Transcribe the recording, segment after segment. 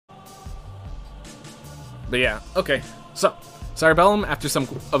But yeah, okay. So, Cerebellum, after some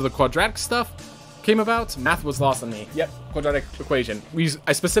of the quadratic stuff came about, math was lost on me. Yep, quadratic equation.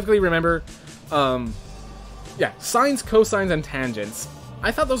 I specifically remember, yeah, sines, cosines, and tangents.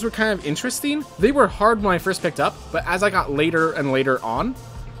 I thought those were kind of interesting. They were hard when I first picked up, but as I got later and later on.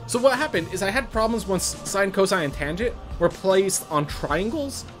 So what happened is I had problems once sine, cosine, and tangent were placed on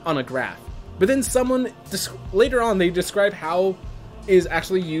triangles on a graph. But then someone, later on, they described how is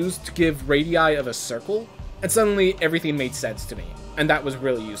actually used to give radii of a circle, and suddenly everything made sense to me, and that was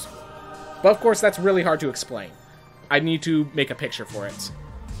really useful. But of course, that's really hard to explain. I need to make a picture for it.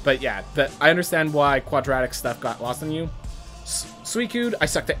 But yeah, I understand why quadratic stuff got lost on you. Suicune, I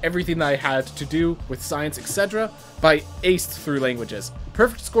sucked at everything that I had to do with science, etc., but I aced through languages.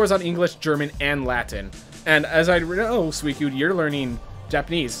 Perfect scores on English, German, and Latin. And as I know, Suicune, you're learning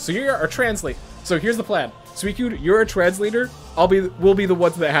Japanese, so you're a translator. So here's the plan. Suicune, you're a translator. We'll be the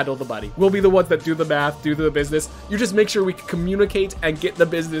ones that handle the money. We'll be the ones that do the math, do the business. You just make sure we can communicate and get the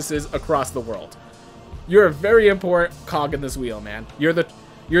businesses across the world. You're a very important cog in this wheel, man. You're the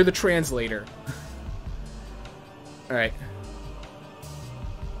translator. All right.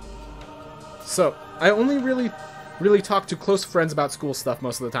 So I only really talk to close friends about school stuff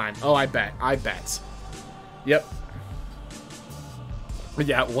most of the time. Oh, I bet. Yep. But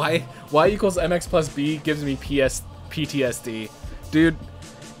yeah, y equals mx plus b gives me PTSD. Dude,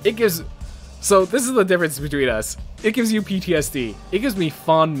 it gives... So this is the difference between us. It gives you PTSD. It gives me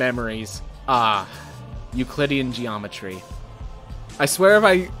fond memories. Euclidean geometry. I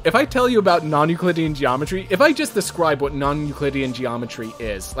swear if I tell you about non-Euclidean geometry, if I just describe what non-Euclidean geometry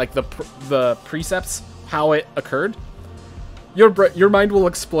is, like the precepts, how it occurred, your mind will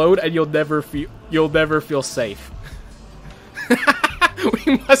explode and you'll never feel safe.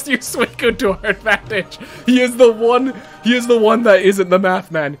 We must use Suicune to our advantage. He is the one that isn't the math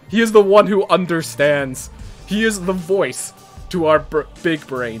man. He is the one who understands. He is the voice to our big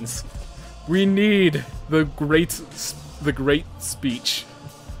brains. We need the great speech.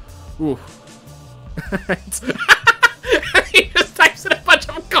 Ooh. He just types in a bunch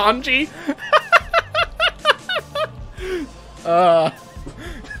of kanji.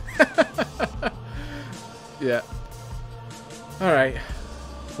 Yeah. Alright.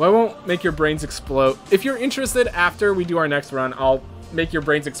 Well, I won't make your brains explode. If you're interested, after we do our next run, I'll make your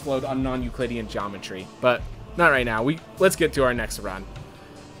brains explode on non-Euclidean geometry. But not right now. Let's get to our next run.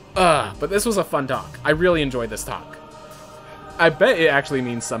 But this was a fun talk. I really enjoyed this talk. I bet it actually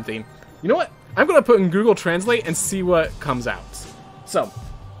means something. You know what? I'm going to put in Google Translate and see what comes out. So,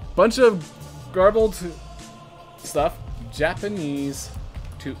 bunch of garbled stuff. Japanese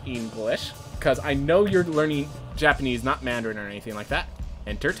to English. Because I know you're learning Japanese, not Mandarin or anything like that.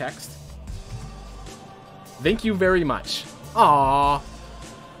 Enter text. Thank you very much. Aww.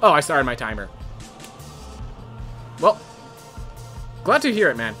 Oh, I started my timer. Well, glad to hear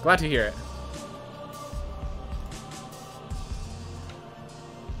it, man. Glad to hear it.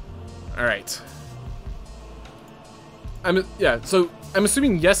 Alright. So I'm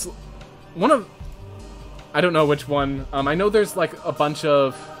assuming yes. I don't know which one. I know there's like a bunch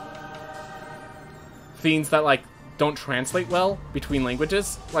of things that like don't translate well between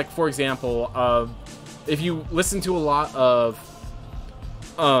languages. Like for example, if you listen to a lot of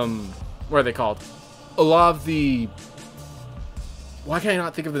what are they called? A lot of the... Why can I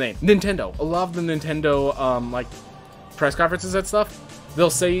not think of the name? Nintendo. A lot of the Nintendo like press conferences and stuff, they'll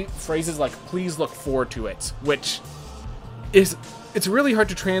say phrases like "please look forward to it," which is... It's really hard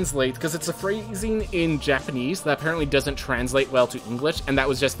to translate because it's a phrasing in Japanese that apparently doesn't translate well to English, and that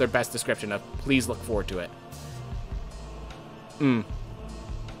was just their best description of "please look forward to it."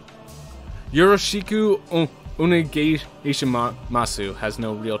 Yoroshiku onegaishimasu has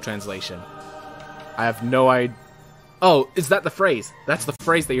no real translation. I have no idea. Oh, is that the phrase? That's the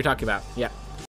phrase that you're talking about. Yeah.